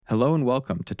Hello and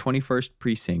welcome to 21st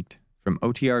Precinct from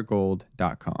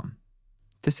OTRGold.com.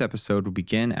 This episode will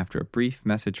begin after a brief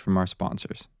message from our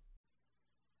sponsors.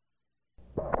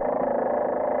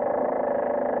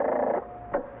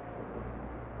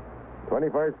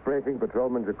 "21st Precinct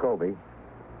Patrolman Jacoby.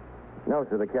 No,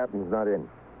 sir, the captain's not in.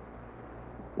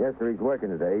 Yes, sir, he's working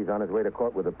today. He's on his way to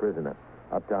court with a prisoner.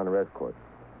 Uptown arrest court.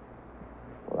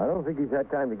 Well, I don't think he's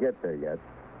had time to get there yet.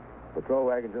 Patrol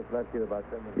wagon just left here about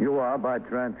 10 minutes. You are, by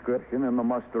transcription, in the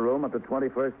muster room at the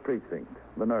 21st Precinct,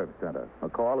 the nerve center. A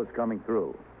call is coming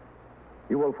through.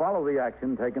 You will follow the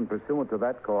action taken pursuant to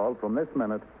that call from this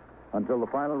minute until the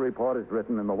final report is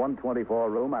written in the 124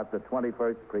 room at the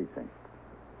 21st Precinct.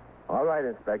 All right,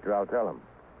 Inspector, I'll tell him.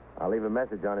 I'll leave a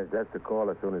message on his desk to call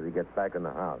as soon as he gets back in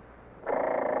the house.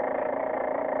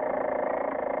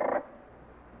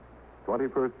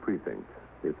 21st Precinct.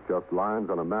 It's just lines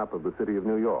on a map of the city of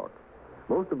New York.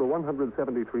 Most of the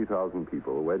 173,000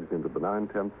 people wedged into the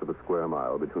 9/10 of a square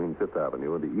mile between Fifth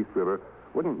Avenue and the East River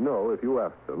wouldn't know if you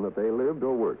asked them that they lived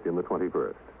or worked in the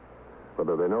 21st.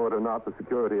 Whether they know it or not, the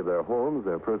security of their homes,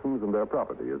 their persons, and their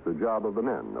property is the job of the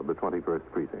men of the 21st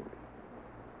Precinct.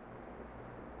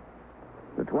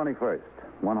 The 21st,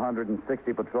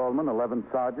 160 patrolmen, 11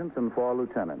 sergeants, and 4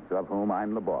 lieutenants, of whom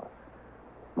I'm the boss.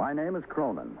 My name is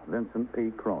Cronin, Vincent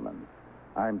P. Cronin.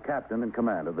 I'm captain in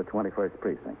command of the 21st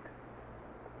Precinct.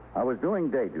 I was doing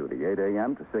day duty, 8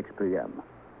 a.m. to 6 p.m.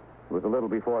 It was a little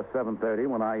before 7:30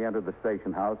 when I entered the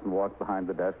station house and walked behind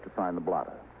the desk to sign the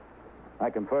blotter. I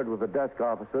conferred with the desk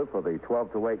officer for the 12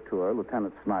 to 8 tour,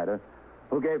 Lieutenant Snyder,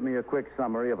 who gave me a quick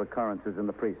summary of occurrences in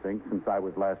the precinct since I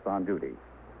was last on duty.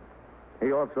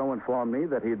 He also informed me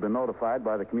that he had been notified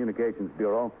by the Communications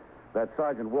Bureau that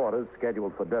Sergeant Waters,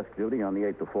 scheduled for desk duty on the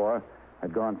 8 to 4,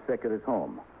 had gone sick at his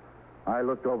home. I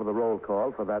looked over the roll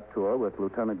call for that tour with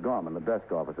Lieutenant Gorman, the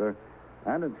desk officer,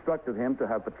 and instructed him to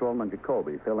have Patrolman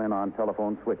Jacoby fill in on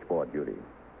telephone switchboard duty.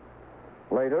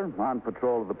 Later, on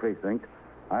patrol of the precinct,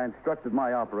 I instructed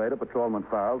my operator, Patrolman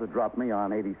Farrell, to drop me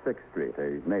on 86th Street,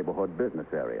 a neighborhood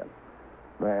business area.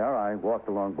 There, I walked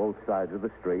along both sides of the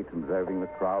street, observing the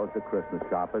crowds of Christmas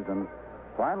shoppers, and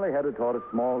finally headed toward a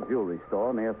small jewelry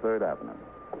store near 3rd Avenue.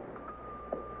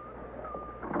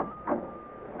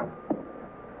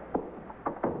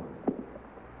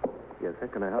 Yes, sir,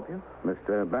 can I help you?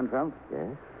 Mr. Benfeld?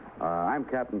 Yes? I'm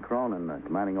Captain Cronin,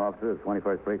 commanding officer of the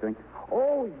 21st Precinct.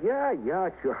 Oh, yeah,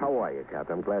 sure. How are you,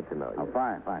 Captain? I'm glad to know you. Oh,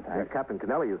 fine, Yeah, thanks. Captain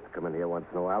Kennelly used to come in here once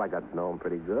in a while. I got to know him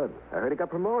pretty good. I heard he got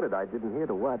promoted. I didn't hear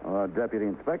to what. Deputy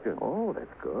Inspector. Oh,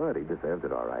 that's good. He deserved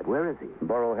it all right. Where is he?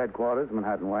 Borough Headquarters,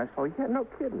 Manhattan West. Oh, yeah, no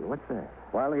kidding. What's that?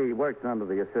 Well, he works under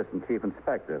the Assistant Chief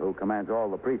Inspector, who commands all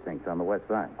the precincts on the West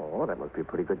Side. Oh, that must be a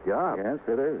pretty good job. Yes,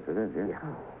 it is, yes. Yeah.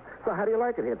 So how do you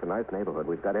like it here? It's a nice neighborhood.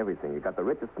 We've got everything. You got the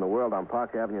richest in the world on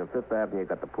Park Avenue and Fifth Avenue. You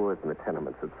got the poorest in the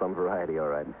tenements. It's some variety, all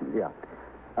right. Yeah.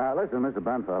 Listen, Mr.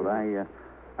 Benfeld,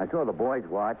 I saw the boys'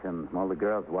 watch and all the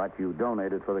girls' watch you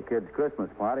donated for the kids'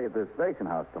 Christmas party at the station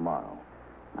house tomorrow.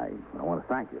 I want to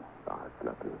thank you. Oh, it's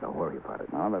nothing. Don't worry about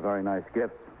it. Well, they're very nice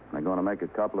gifts. They're going to make a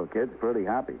couple of kids pretty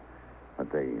happy. But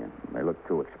they look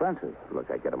too expensive. Look,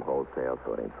 I get them wholesale,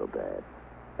 so it ain't so bad.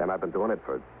 And I've been doing it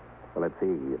for, well, let's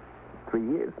see, 3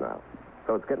 years now.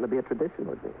 So it's getting to be a tradition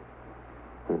with me.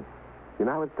 You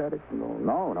know how it started?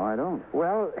 No, I don't.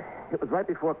 Well, it was right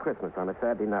before Christmas on a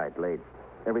Saturday night, late.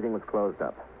 Everything was closed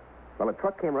up. Well, a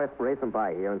truck came racing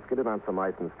by here and skidded on some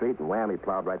ice in the street, and wham, he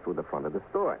plowed right through the front of the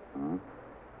store. Hmm?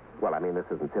 Well, I mean, this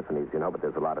isn't Tiffany's, you know, but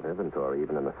there's a lot of inventory,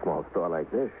 even in a small store like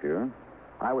this. Sure.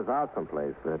 I was out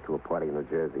someplace to a party in New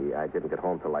Jersey. I didn't get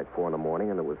home till like 4 in the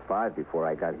morning, and it was 5 before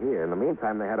I got here. In the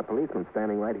meantime, they had a policeman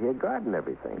standing right here guarding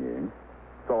everything. Yeah.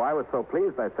 So I was so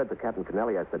pleased, I said to Captain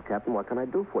Kennelly, I said, Captain, what can I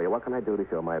do for you? What can I do to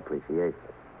show my appreciation?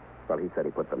 Well, he said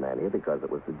he put the man here because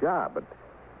it was the job. But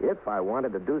if I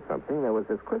wanted to do something, there was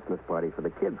this Christmas party for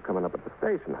the kids coming up at the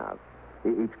station house.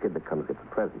 Each kid that comes gets a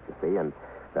present, you see, and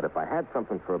that if I had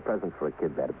something for a present for a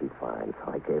kid, that'd be fine.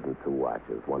 So I gave him 2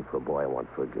 watches, one for a boy and one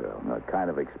for a girl. Kind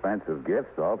of expensive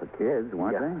gifts, all for kids,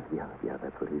 weren't they? Yeah,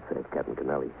 that's what he said, Captain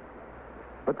Kennelly.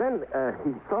 But then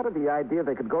he thought of the idea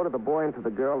they could go to the boy and to the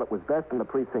girl that was best in the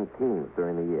precinct teams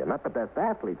during the year. Not the best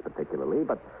athletes particularly,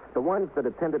 but the ones that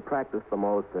attended practice the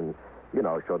most and, you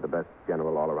know, showed the best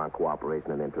general all-around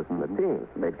cooperation and interest in the teams.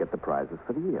 They'd get the prizes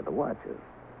for the year, the watches.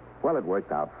 Well, it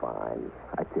worked out fine.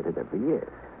 I did it every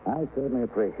year. I certainly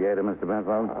appreciate it, Mr.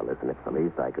 Benfeld. Oh, listen, it's the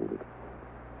least I can do.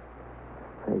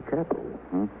 Say,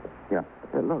 Captain. Yeah.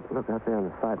 Look out there on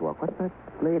the sidewalk. What's that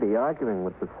lady arguing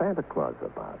with the Santa Claus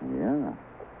about? Yeah.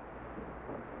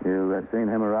 You seen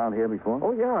him around here before?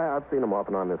 Oh, yeah, I've seen him off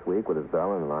and on this week with his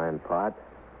bell and an iron pot.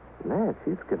 Man,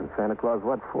 she's giving Santa Claus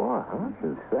what for, huh? I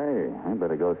should say. I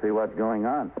better go see what's going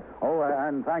on. Oh,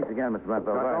 and thanks again, Mr.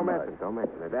 Bentham. Don't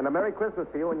mention it. And a Merry Christmas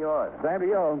to you and yours. Same to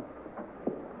you.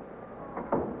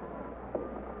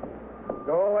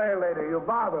 Go away, lady. You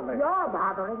bother me. You're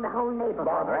bothering the whole neighborhood.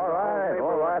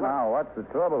 All right. Now, what's the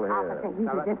trouble Officer, here? he's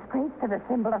a disgrace to the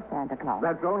symbol of Santa Claus.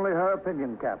 That's only her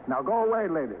opinion, Cap. Now go away,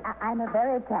 lady. I'm a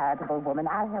very charitable woman.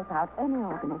 I'll help out any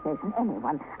organization,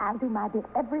 anyone. I'll do my bit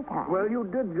every time. Well, you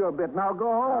did your bit. Now go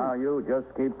home. Now, you just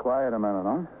keep quiet a minute,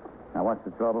 huh? Now, what's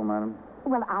the trouble, madam?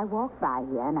 Well, I walked by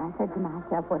here and I said to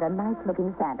myself, what a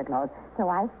nice-looking Santa Claus. So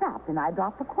I stopped and I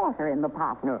dropped a quarter in the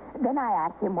pot. Yeah. Then I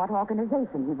asked him what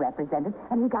organization he represented,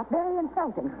 and he got very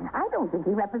insulting. I don't think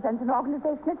he represents an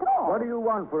organization at all. What do you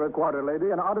want for a quarter, lady?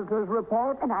 An auditor's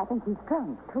report? And I think he's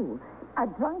drunk, too. A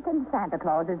drunken Santa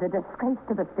Claus is a disgrace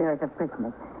to the spirit of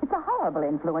Christmas. It's a horrible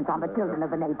influence on the children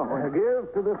of the neighborhood. Give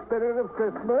to the spirit of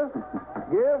Christmas.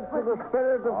 Give to the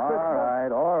spirit of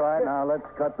Christmas. All right. Now, let's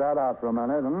cut that out for a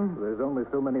minute, There's only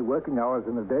so many working hours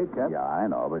in a day, Cap. Yeah, I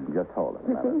know, but just hold it a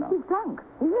You minute see, now. he's drunk.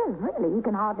 He is, really. He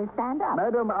can hardly stand up.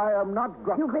 Madam, I am not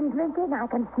drunk. You've been drinking? I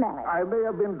can smell it. I may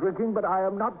have been drinking, but I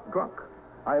am not drunk.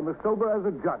 I am as sober as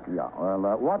a judge. Yeah,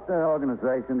 well, what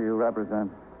organization do you represent?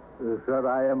 Sir,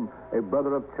 I am a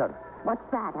brother of charity. What's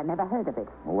that? I never heard of it.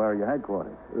 Well, where are your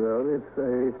headquarters? It's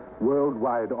a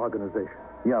worldwide organization.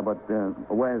 Yeah, but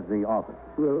where's the office?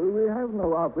 Well, we have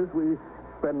no office. We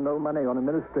spend no money on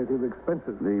administrative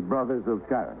expenses. The Brothers of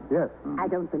Charity. Yes. I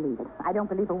don't believe it. I don't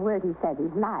believe a word he said.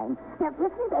 He's lying. There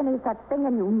isn't any such thing,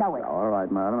 and you know it. All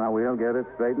right, madam. Now, we'll get it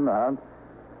straightened out.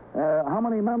 How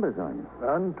many members are you?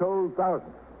 Untold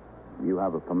thousands. You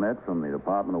have a permit from the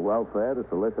Department of Welfare to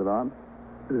solicit arms?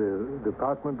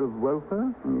 Department of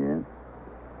Welfare? Yes.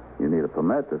 You need a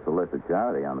permit to solicit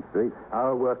charity on the street.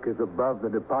 Our work is above the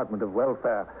Department of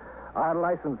Welfare. Our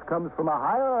license comes from a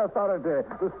higher authority.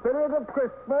 The spirit of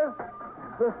Christmas.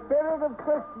 The spirit of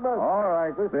Christmas. All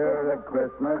right, Spirit of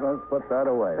Christmas. Let's put that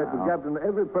away now. Captain,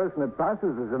 every person that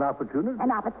passes is an opportunity. An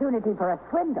opportunity for a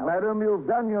swindle. Madam, you've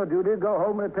done your duty. Go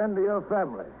home and attend to your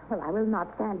family. Well, I will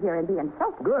not stand here and be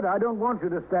insulted. Good. I don't want you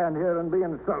to stand here and be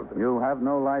insulted. You have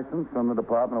no license from the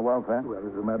Department of Welfare? Well,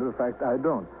 as a matter of fact, I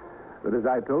don't. But as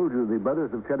I told you, the Brothers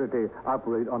of Charity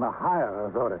operate on a higher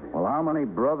authority. Well, how many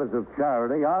Brothers of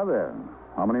Charity are there?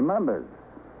 How many members?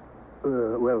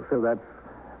 Well, sir, that's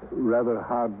rather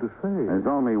hard to say. There's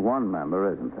only one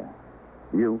member, isn't there?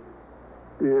 You?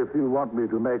 If you want me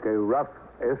to make a rough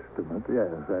estimate, yes,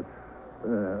 that's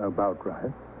about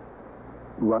right.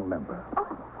 One member.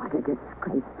 Oh, what a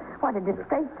disgrace. What a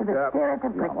disgrace to the spirit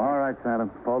of Christmas. All right, Santa.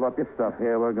 Fold up your stuff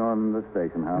here. We're going to the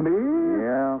station house. Me?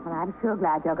 Yeah. Well, I'm sure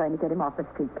glad you're going to get him off the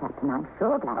street, Captain. I'm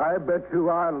sure glad. I bet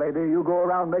you are, lady. You go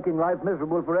around making life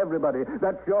miserable for everybody.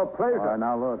 That's your pleasure. All right,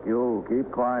 now, look, you keep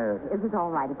quiet. Is it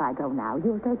all right if I go now?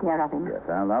 You'll take care of him? Yes,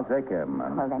 I'll take care of him,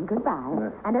 madam. Well, then,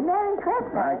 goodbye. And a Merry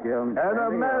Christmas. Thank you. And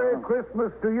a Merry Christmas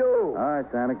to you. All right,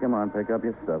 Santa, come on. Pick up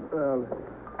your stuff.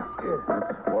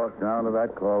 Let's walk down to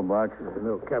that call box. You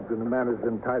know, Captain, a man is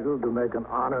entitled to make an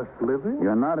honest living.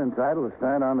 You're not entitled to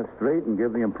stand on the street and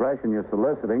give the impression you're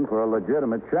soliciting for a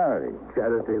legitimate charity.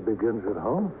 Charity begins at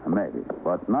home. Maybe,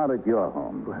 but not at your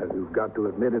home. Well, you've got to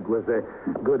admit it was a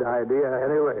good idea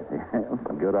anyway.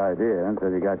 Good idea, until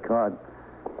you got caught.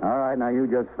 All right, now you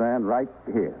just stand right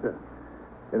here.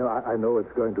 You know, I know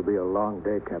it's going to be a long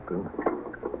day, Captain.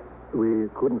 We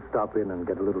couldn't stop in and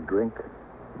get a little drink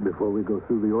before we go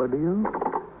through the ordeal?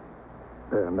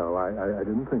 No, I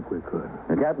didn't think we could.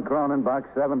 Captain Cronin, box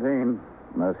 17.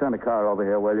 Send a car over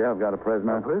here, will you? I've got a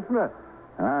prisoner. A prisoner?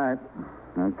 All right.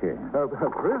 Okay. A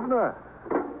prisoner?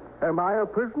 Am I a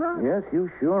prisoner? Yes,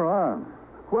 you sure are.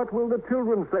 What will the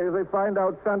children say if they find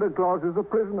out Santa Claus is a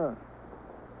prisoner?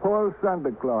 Poor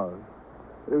Santa Claus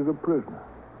is a prisoner.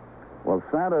 Well,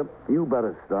 Santa, you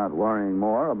better start worrying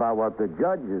more about what the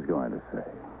judge is going to say.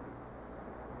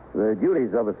 The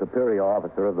duties of a superior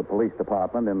officer of the police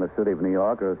department in the city of New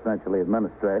York are essentially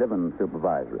administrative and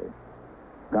supervisory.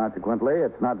 Consequently,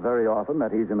 it's not very often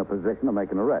that he's in a position to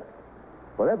make an arrest.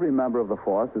 But every member of the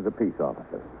force is a peace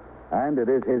officer, and it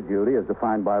is his duty, as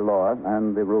defined by law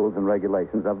and the rules and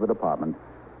regulations of the department,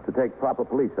 to take proper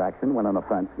police action when an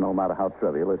offense, no matter how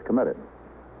trivial, is committed.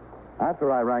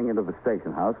 After I rang into the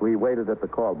station house, we waited at the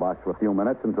call box for a few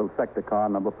minutes until sector car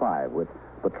number 5, with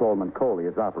Patrolman Coley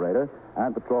as operator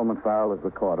and Patrolman Farrell as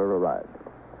recorder, arrived.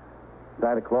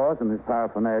 Santa Claus and his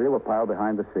paraphernalia were piled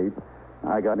behind the seat.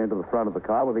 I got into the front of the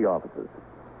car with the officers.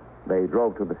 They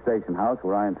drove to the station house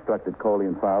where I instructed Coley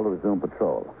and Farrell to resume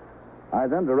patrol. I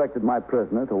then directed my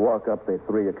prisoner to walk up the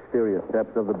 3 exterior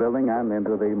steps of the building and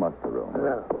into the muster room.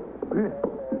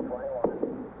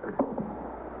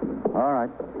 All right.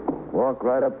 Walk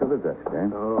right up to the desk, eh?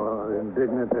 Oh,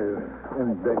 indignity.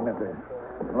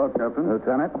 Hello, Captain.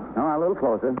 Lieutenant. Come on, a little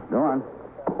closer. Go on.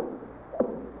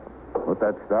 Put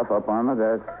that stuff up on the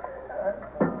desk.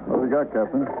 What do we got,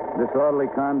 Captain? Disorderly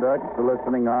conduct,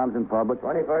 soliciting arms in public.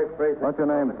 21st precinct. What's your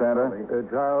name, Santa?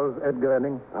 Charles Edgar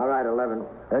Enning. All right, 11.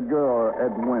 Edgar or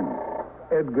Edwin?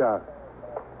 Edgar.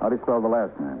 How do you spell the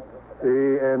last name?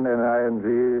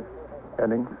 Enning.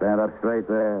 Enning. Stand up straight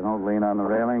there. Don't lean on the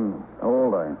railing. How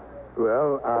old are you?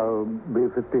 Well, I'll be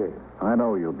 58. I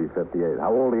know you'll be 58.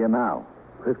 How old are you now?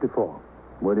 54.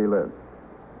 Where do you live?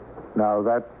 Now,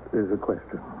 that is a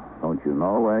question. Don't you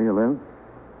know where you live?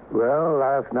 Well,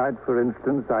 last night, for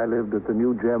instance, I lived at the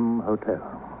New Gem Hotel.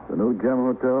 The New Gem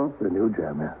Hotel? The New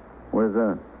Gem, yeah. Where's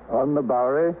that? On the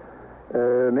Bowery,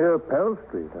 near Pell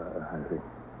Street, I think.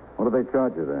 What do they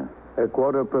charge you there? A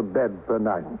quarter per bed per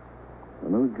night. The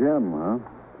New Gem, huh?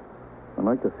 I'd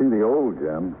like to see the old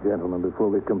Gem. Gentlemen, before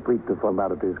we complete the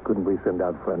formalities, couldn't we send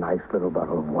out for a nice little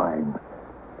bottle of wine?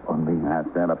 On me. Now,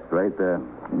 stand up straight there.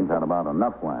 You've had about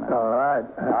enough wine. All right.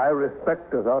 I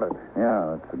respect authority.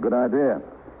 Yeah, that's a good idea.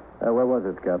 Where was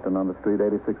it, Captain? On the street,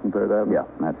 86th and 3rd Avenue? Yeah,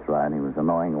 that's right. He was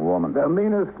annoying a woman. The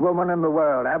meanest woman in the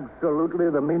world. Absolutely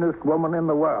the meanest woman in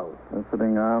the world.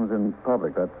 Soliciting arms in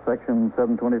public. That's Section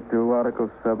 722,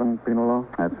 Article 7, Penal Law?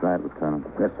 That's right, Lieutenant.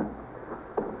 Yes, sir.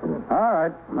 All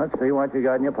right. Let's see what you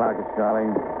got in your pockets, Charlie.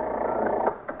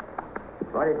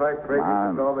 21st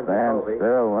precinct. Stand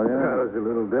still, will you? Well, it's a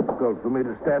little difficult for me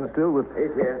to stand still with He's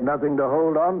here. nothing to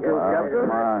hold on to,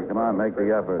 Captain. Come on, make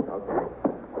the effort.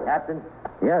 Okay. Captain,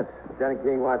 Yes. Lieutenant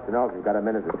King wants to know if you've got a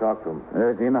minute to talk to him.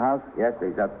 Is he in the house? Yes,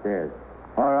 he's upstairs.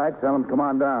 All right, tell him to come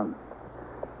on down.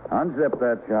 Unzip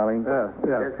that, Charlie. Yeah,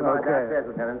 Yes, come on okay. downstairs,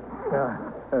 Lieutenant.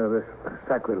 This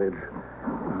sacrilege.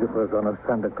 Zippers on a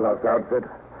Santa Claus outfit.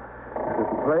 This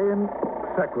is plain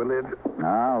sacrilege.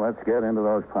 Now, let's get into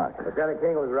those pockets. Lieutenant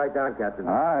King was right down, Captain.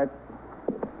 All right.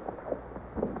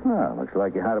 Well, looks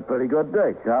like you had a pretty good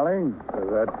day, Charlie.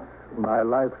 That's my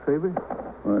life saving.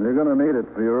 Well, you're going to need it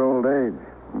for your old age.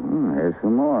 Here's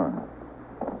some more.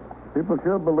 People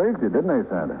sure believed you, didn't they,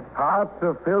 Santa? Hearts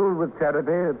are filled with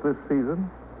charity at this season.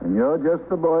 And you're just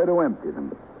the boy to empty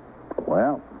them.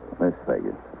 Well, this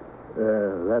figures.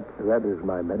 That is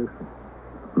my medicine.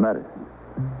 Medicine.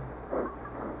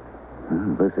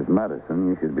 If this is medicine,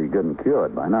 you should be good and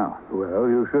cured by now. Well,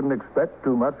 you shouldn't expect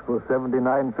too much for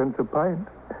 79 cents a pint.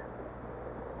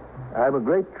 I'm a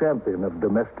great champion of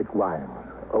domestic wines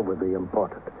over the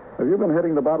imported. Have you been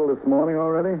hitting the bottle this morning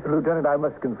already? Lieutenant, I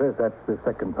must confess that's the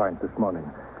second pint this morning.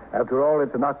 After all,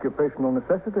 it's an occupational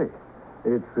necessity.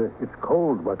 It's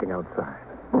cold working outside.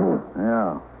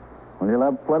 Yeah. Well, you'll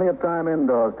have plenty of time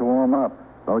indoors to warm up.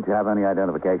 Don't you have any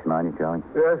identification on you, Charlie?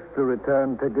 Yes, a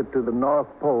return ticket to the North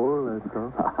Pole, that's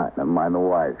all. Never mind the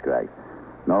wisecracks.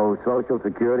 No Social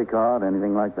Security card,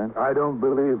 anything like that? I don't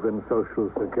believe in Social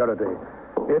Security.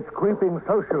 It's creeping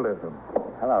socialism.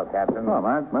 Hello, Captain. Oh,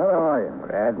 Matt, how are you?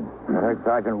 Red. I heard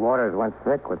Sergeant Waters went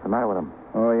sick. What's the matter with him?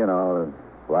 Oh, you know,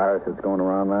 the virus that's going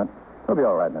around that. He'll be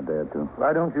all right in a day or two.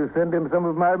 Why don't you send him some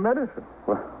of my medicine?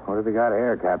 Well, what have you got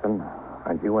here, Captain?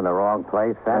 Aren't you in the wrong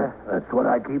place, Santa? That's what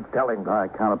I keep telling All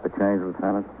right, count up the change,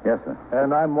 Lieutenant. Yes, sir.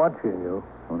 And I'm watching you.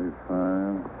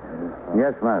 25.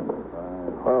 Yes, ma'am.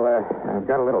 Well, I've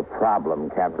got a little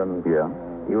problem, Captain. Yeah?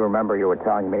 You remember you were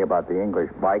telling me about the English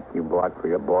bike you bought for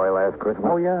your boy last Christmas?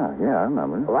 Oh, yeah, I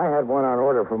remember. Well, I had one on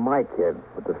order for my kid,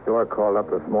 but the store called up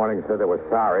this morning and said they were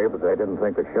sorry, but they didn't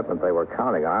think the shipment they were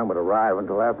counting on would arrive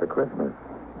until after Christmas.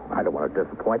 I don't want to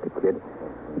disappoint the kid.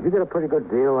 Did you get a pretty good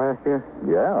deal last year?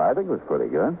 Yeah, I think it was pretty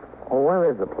good. Well,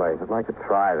 where is the place? I'd like to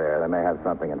try there. They may have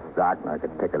something in stock, and I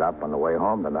could pick it up on the way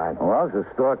home tonight. Well, it's a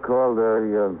store called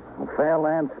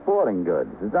Fairland Sporting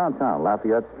Goods. It's downtown,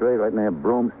 Lafayette Street, right near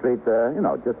Broome Street.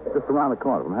 Just around the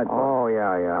corner from headquarters. Oh,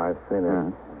 yeah, I've seen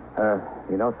it.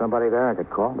 You know somebody there I could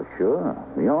call? Sure.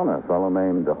 The owner, a fellow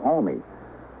named Homie.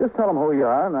 Just tell him who you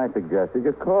are, and I suggest you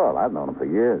just call. I've known him for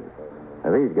years. If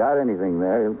he's got anything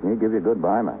there, he'll give you a good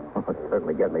buy, man.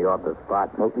 Certainly get me off the spot.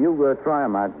 Well, you try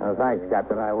him, Matt. Thanks,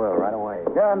 Captain. I will, right away.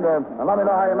 Yeah, and let me know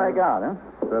how you make out, huh?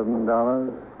 $7,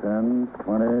 10,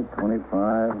 20,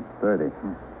 25, 30.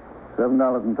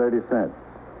 $7.30.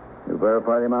 You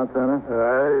verify the amount, Santa?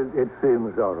 It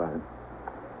seems all right.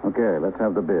 Okay, let's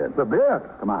have the bid. The beard?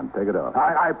 Come on, take it off.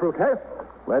 I protest.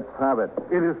 Let's have it.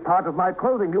 It is part of my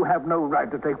clothing. You have no right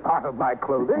to take part of my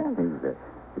clothing.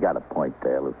 You got a point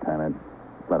there, Lieutenant.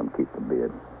 Let him keep the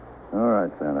beard. All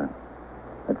right, Santa.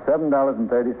 It's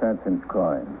 $7.30 in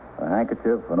coin. A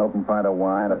handkerchief, an open pint of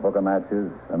wine, a book of matches,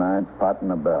 an iron pot,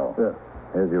 and a bell. Yeah.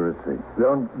 Here's your receipt.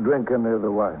 Don't drink any of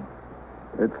the wine.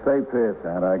 It's safe here,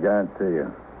 Santa, I guarantee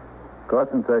you.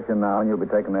 Court's in session now, and you'll be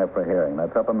taken there for hearing.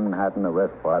 That's Upper Manhattan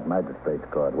Arrest Part, Magistrates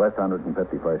Court, West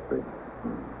 151st Street.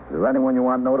 Is there anyone you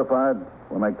want notified?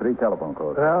 We'll make 3 telephone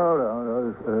calls.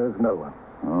 No, there's no one.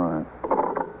 All right.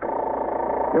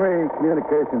 Give me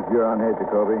Communications Bureau on here,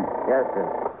 Jacoby. Yes, sir.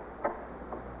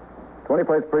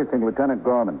 21st Precinct, Lieutenant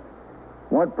Gorman.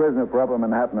 One prisoner for Upper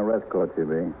Manhattan Arrest Court,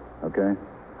 CB. Okay?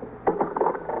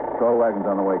 Patrol wagon's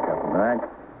on the way, Captain. All right?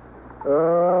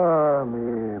 Oh,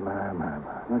 me, my.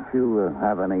 Don't you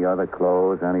have any other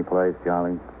clothes anyplace,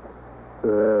 Charlie?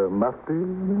 Mufti?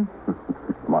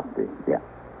 Mufti, yeah.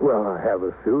 Well, I have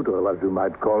a suit, or what you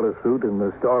might call a suit, in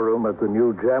the storeroom at the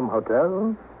New Gem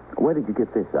Hotel. Where did you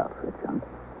get this outfit, John?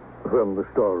 From the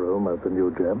storeroom at the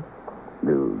New Gem.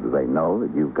 Do they know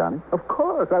that you've got it? Of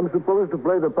course, I'm supposed to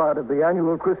play the part at the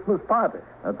annual Christmas party.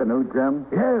 At the New Gem?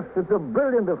 Yes, it's a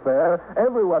brilliant affair.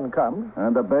 Everyone comes.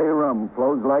 And the bay rum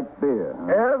flows like beer.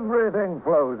 Huh? Everything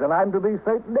flows, and I'm to be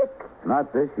St. Nick.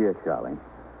 Not this year, Charlie.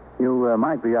 You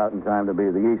might be out in time to be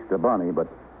the Easter Bunny, but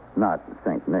not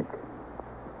St. Nick.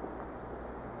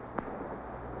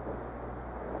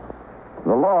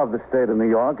 The law of the state of New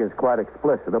York is quite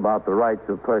explicit about the rights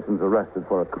of persons arrested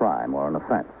for a crime or an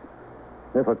offense.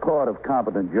 If a court of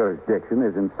competent jurisdiction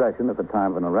is in session at the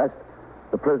time of an arrest,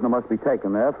 the prisoner must be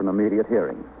taken there for an immediate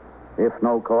hearing. If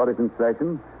no court is in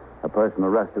session, a person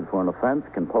arrested for an offense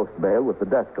can post bail with the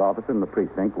desk officer in the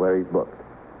precinct where he's booked.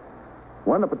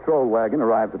 When the patrol wagon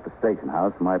arrived at the station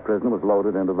house, my prisoner was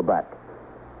loaded into the back.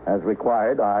 As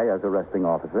required, I, as arresting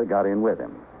officer, got in with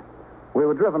him. We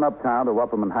were driven uptown to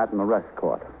Upper Manhattan Arrest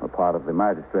Court, a part of the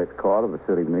Magistrates Court of the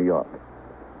City of New York.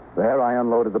 There, I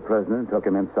unloaded the prisoner and took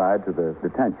him inside to the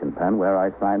detention pen, where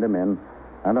I signed him in,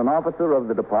 and an officer of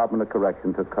the Department of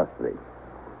Correction took custody.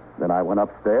 Then I went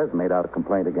upstairs and made out a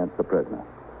complaint against the prisoner.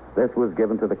 This was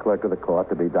given to the clerk of the court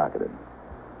to be docketed.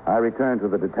 I returned to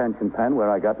the detention pen,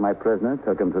 where I got my prisoner,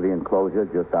 took him to the enclosure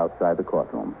just outside the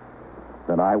courtroom.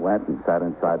 Then I went and sat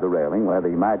inside the railing, where the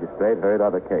magistrate heard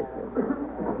other cases.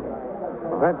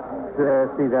 Let's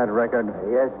see that record.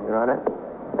 Yes, Your Honor.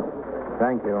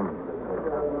 Thank you.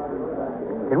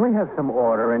 Can we have some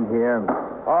order in here?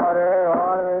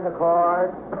 Order in the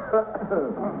court.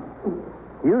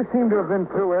 You seem to have been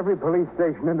through every police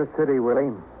station in the city,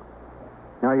 Willie.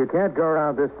 Now, you can't go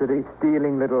around this city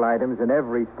stealing little items in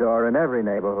every store in every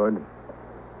neighborhood.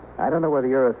 I don't know whether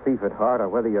you're a thief at heart or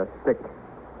whether you're sick.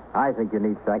 I think you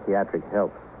need psychiatric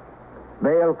help.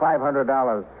 Bail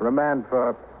 $500. Remand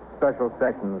for special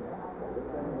sessions.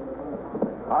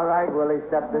 All right, Willie,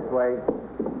 step this way.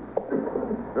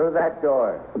 Through that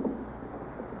door.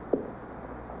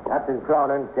 Captain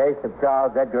Cronin, case of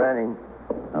Charles Edgar Enning.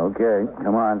 Okay,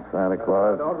 come on, Santa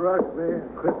Claus. Don't rush me.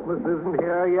 Christmas isn't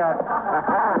here yet.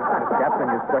 Captain,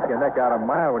 you stuck your neck out a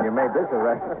mile when you made this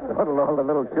arrest. What'll all the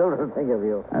little children think of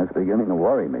you? That's beginning to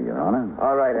worry me, Your Honor.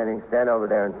 All right, Enning, stand over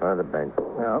there in front of the bench.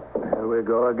 Well, here we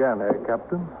go again,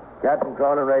 Captain? Captain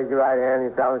Cronin, raise your right hand.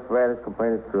 You solemnly swear this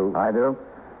complaint is true. I do.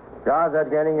 Charles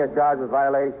Edgar Enning, you're charged with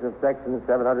violation of Section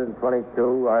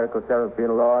 722, Article 7 of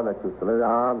Penal Law, and that you solicit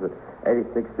arms at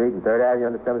 86th Street and 3rd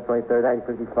Avenue under 723rd,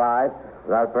 1955,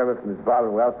 without a permit from the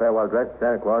Department of Welfare while dressed as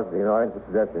Santa Claus in the audience with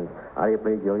possession. How do you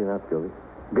plead, guilty or not guilty?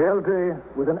 Guilty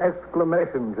with an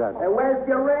exclamation, Judge. And where's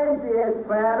your reindeer,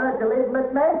 Spanner? To leave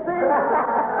Miss Macy?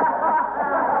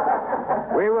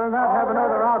 We will not have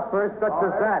another outburst such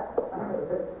as that.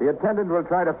 The attendant will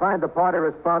try to find the party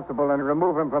responsible and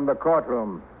remove him from the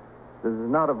courtroom. This is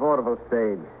not a vaudeville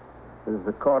stage. This is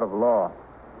the court of law.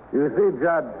 You see,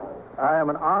 Judge, I am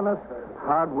an honest,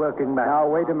 hard-working man. Now,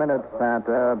 wait a minute,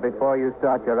 Santa. Before you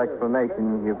start your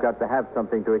explanation, you've got to have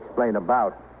something to explain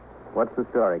about. What's the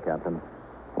story, Captain?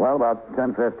 Well, about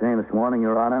 10:15 this morning,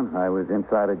 Your Honor, I was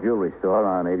inside a jewelry store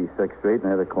on 86th Street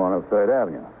near the corner of 3rd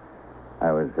Avenue.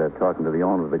 I was talking to the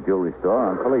owner of the jewelry store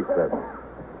on police business.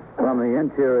 From the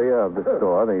interior of the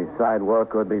store, the sidewalk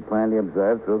could be plainly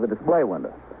observed through the display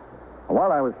window.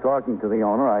 While I was talking to the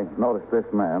owner, I noticed this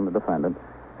man, the defendant,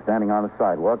 standing on the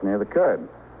sidewalk near the curb.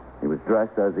 He was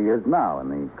dressed as he is now in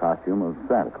the costume of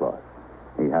Santa Claus.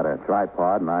 He had a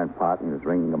tripod, an iron pot, and he was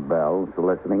ringing a bell,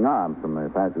 soliciting alms from the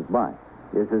passers-by.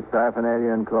 Is this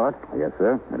paraphernalia in court? Yes,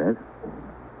 sir, it is.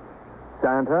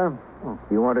 Santa,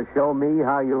 you want to show me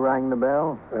how you rang the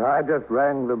bell? I just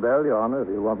rang the bell, Your Honor. If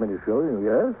you want me to show you,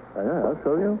 yes? I'll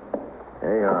show you.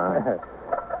 Here you are.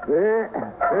 The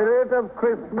spirit of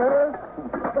Christmas.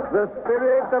 The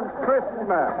spirit of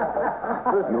Christmas.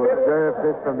 You observed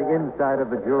this from the inside of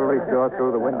the jewelry store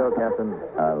through the window, Captain?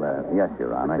 Yes,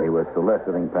 Your Honor. He was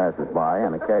soliciting passers-by,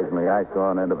 and occasionally I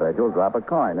saw an individual drop a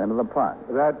coin into the pot.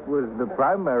 That was the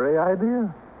primary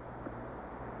idea.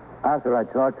 After I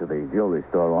talked to the jewelry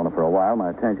store owner for a while, my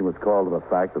attention was called to the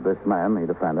fact that this man, the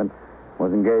defendant,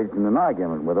 was engaged in an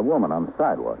argument with a woman on the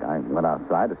sidewalk. I went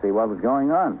outside to see what was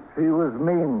going on. She was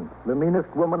mean. The meanest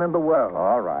woman in the world.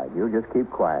 All right, you just keep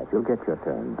quiet. You'll get your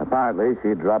turn. Apparently,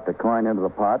 she dropped a coin into the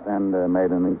pot and made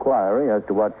an inquiry as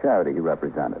to what charity he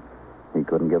represented. He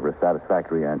couldn't give her a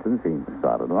satisfactory answer, and she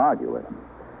started to argue with him.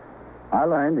 I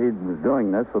learned he was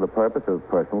doing this for the purpose of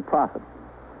personal profit.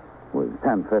 It was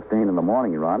 10:15 in the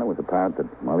morning, Your Honor. It was apparent that,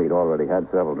 well, he'd already had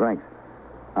several drinks.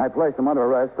 I placed him under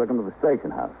arrest, took him to the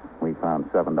station house. We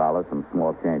found $7, some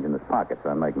small change in his pockets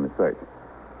on making the search.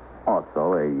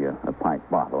 Also, a pint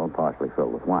bottle partially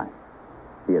filled with wine.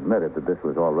 He admitted that this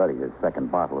was already his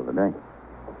second bottle of the day.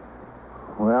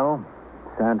 Well,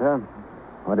 Santa,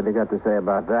 what have you got to say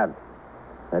about that?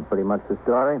 That pretty much the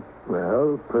story?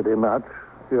 Well, pretty much,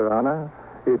 Your Honor.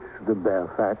 It's the bare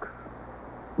facts.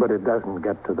 But it doesn't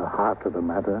get to the heart of the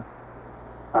matter.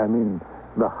 I mean,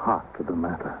 the heart of the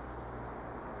matter.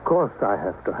 Of course, I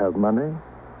have to have money.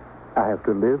 I have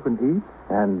to live and eat.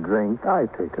 And drink? I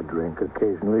take a drink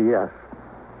occasionally, yes.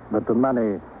 But the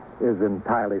money is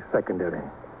entirely secondary.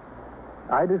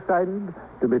 I decided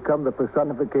to become the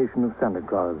personification of Santa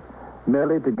Claus,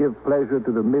 merely to give pleasure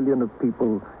to the million of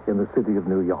people in the city of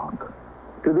New York.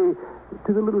 To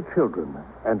the little children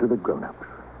and to the grown-ups.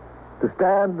 To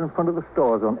stand in front of the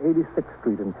stores on 86th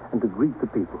Street and to greet the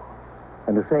people.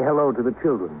 And to say hello to the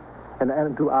children.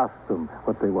 And to ask them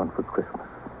what they want for Christmas.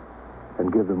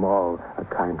 And give them all a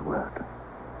kind word.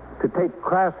 To take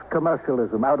crass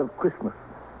commercialism out of Christmas.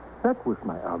 That was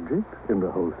my object in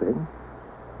the whole thing.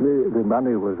 The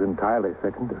money was entirely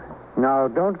secondary. Now,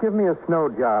 don't give me a snow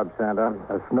job, Santa.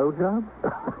 A snow job?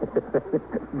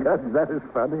 that is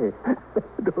funny.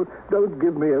 Don't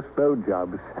give me a snow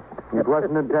job, Santa. It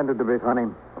wasn't intended to be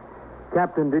funny.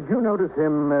 Captain, did you notice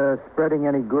him spreading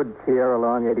any good cheer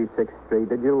along 86th Street?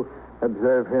 Did you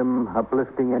observe him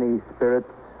uplifting any spirits?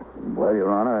 Well, Your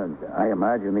Honor, I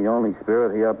imagine the only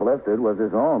spirit he uplifted was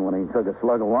his own when he took a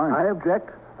slug of wine. I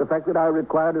object. The fact that I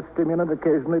required a stimulant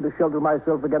occasionally to shelter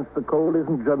myself against the cold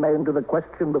isn't germane to the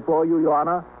question before you, Your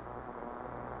Honor.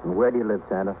 And where do you live,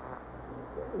 Santa?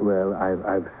 Well,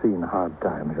 I've seen hard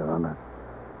times, Your Honor.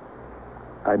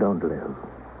 I don't live.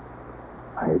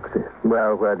 I exist.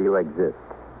 Well, where do you exist?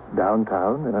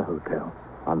 Downtown in a hotel.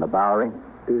 On the Bowery?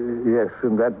 Yes,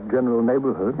 in that general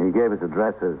neighborhood. He gave his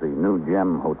address as the New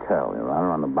Gem Hotel, Your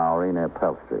Honor, on the Bowery near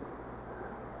Pell Street.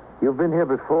 You've been here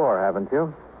before, haven't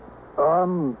you?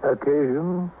 On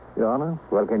occasion, Your Honor.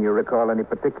 Well, can you recall any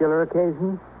particular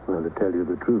occasion? Well, to tell you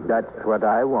the truth... That's what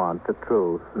I want, the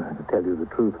truth. To tell you the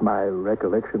truth, my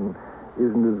recollection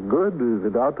isn't as good as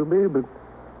it ought to be, but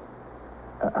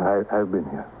I've been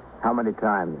here. How many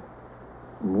times?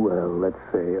 Well, let's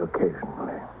say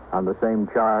occasionally. On the same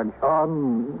charge?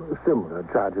 On similar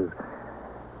charges.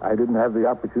 I didn't have the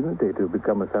opportunity to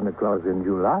become a Santa Claus in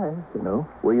July, you know.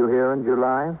 Were you here in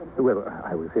July? Well,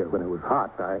 I was here when it was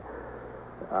hot.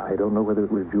 I don't know whether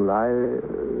it was July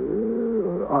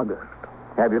or August.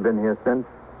 Have you been here since?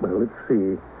 Well, let's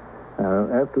see.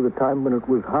 After the time when it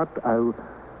was hot, I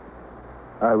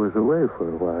was away for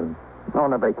a while.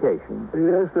 On a vacation?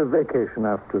 Yes, a vacation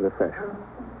after the fashion.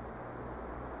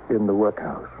 In the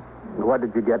workhouse. What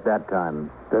did you get that time?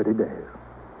 30 days.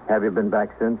 Have you been back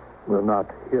since? Well, not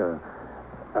here.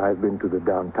 I've been to the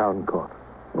downtown court.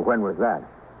 When was that?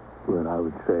 Well, I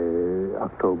would say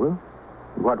October.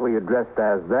 What were you dressed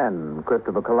as then?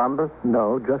 Christopher Columbus?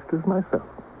 No, just as myself.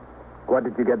 What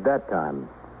did you get that time?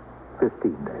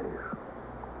 15 days.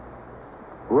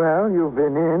 Well, you've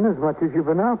been in as much as you've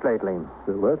been out lately.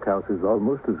 The workhouse is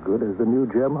almost as good as the New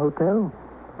Gem Hotel.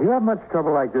 Do you have much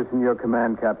trouble like this in your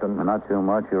command, Captain? Not too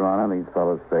much, Your Honor. These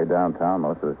fellows stay downtown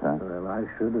most of the time. Well, I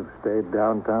should have stayed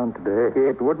downtown today.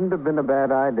 It wouldn't have been a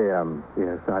bad idea.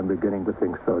 Yes, I'm beginning to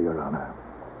think so, Your Honor.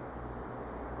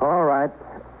 All right.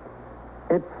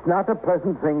 It's not a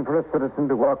pleasant thing for a citizen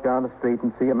to walk down the street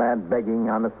and see a man begging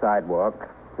on the sidewalk.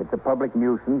 It's a public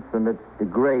nuisance, and it's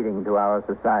degrading to our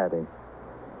society.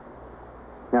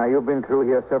 Now, you've been through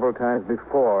here several times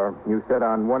before. You said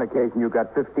on one occasion you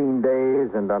got 15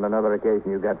 days, and on another occasion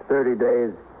you got 30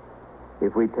 days.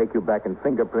 If we take you back and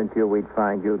fingerprint you, we'd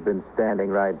find you'd been standing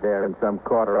right there in some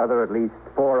court or other at least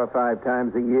 4 or 5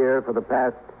 times a year for the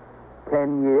past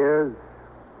 10 years.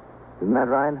 Isn't that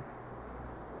right?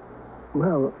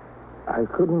 Well, I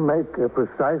couldn't make a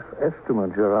precise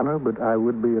estimate, Your Honor, but I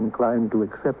would be inclined to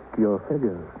accept your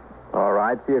figures. All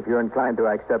right, see if you're inclined to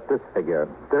accept this figure.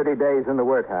 30 days in the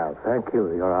workhouse. Thank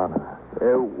you, Your Honor.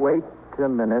 Wait a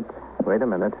minute. Wait a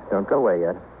minute. Don't go away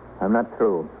yet. I'm not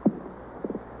through.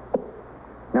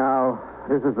 Now,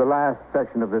 This is the last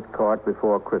session of this court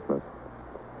before Christmas.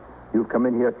 You've come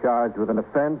in here charged with an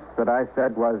offense that I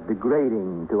said was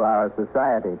degrading to our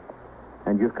society.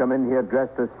 And you've come in here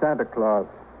dressed as Santa Claus.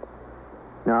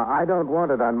 Now, I don't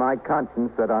want it on my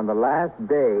conscience that on the last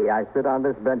day I sit on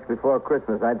this bench before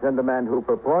Christmas, I'd send a man who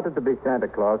purported to be Santa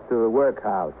Claus to the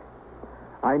workhouse.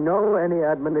 I know any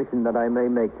admonition that I may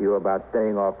make to you about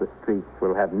staying off the streets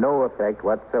will have no effect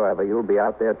whatsoever. You'll be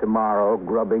out there tomorrow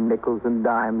grubbing nickels and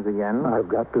dimes again. I've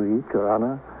got to eat, Your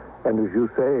Honor. And as you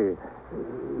say,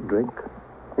 drink.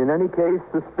 In any case,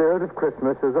 the spirit of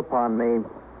Christmas is upon me.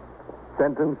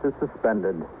 Sentence is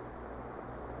suspended.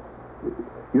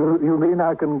 You mean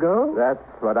I can go?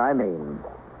 That's what I mean.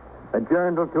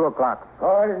 Adjourned till 2 o'clock.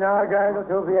 Court is now adjourned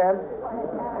till 2 p.m.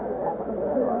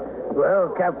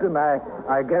 Well, Captain,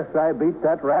 I guess I beat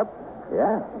that rap.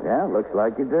 Yeah, looks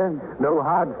like you did. No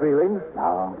hard feelings.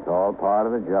 No, it's all part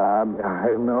of the job.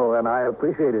 I know, and I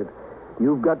appreciate it.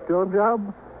 You've got your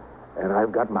job, and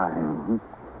I've got mine. Mm-hmm.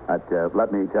 But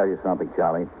let me tell you something,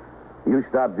 Charlie. You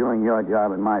stop doing your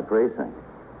job in my precinct,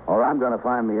 or I'm going to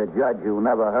find me a judge who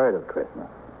never heard of Christmas.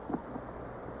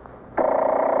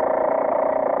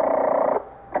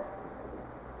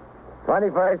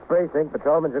 21st Precinct,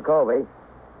 Patrolman Jacoby.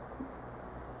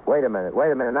 Wait a minute,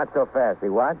 not so fast. See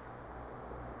what?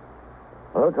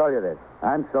 Well, who told you this?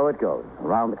 And so it goes.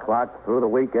 Around the clock, through the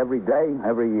week, every day,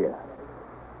 every year.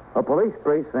 A police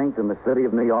precinct in the city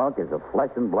of New York is a flesh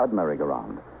and blood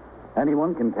merry-go-round.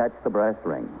 Anyone can catch the brass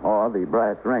ring, or the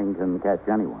brass ring can catch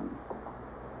anyone.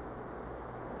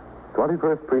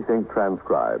 21st Precinct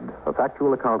Transcribed, a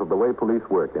factual account of the way police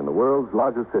work in the world's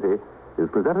largest city, is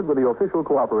presented with the official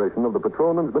cooperation of the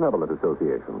Patrolmen's Benevolent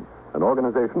Association, an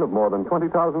organization of more than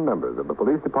 20,000 members of the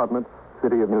Police Department,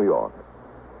 City of New York.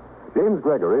 James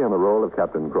Gregory in the role of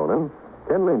Captain Cronin,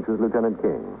 Ken Lynch as Lieutenant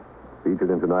King.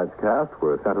 Featured in tonight's cast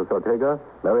were Santos Ortega,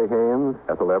 Larry Haynes,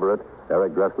 Ethel Everett,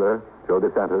 Eric Dressler, Joe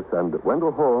DeSantis, and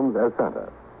Wendell Holmes as Santa.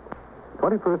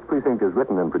 21st Precinct is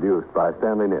written and produced by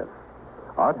Stanley Niss.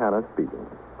 Art Hanna speaking.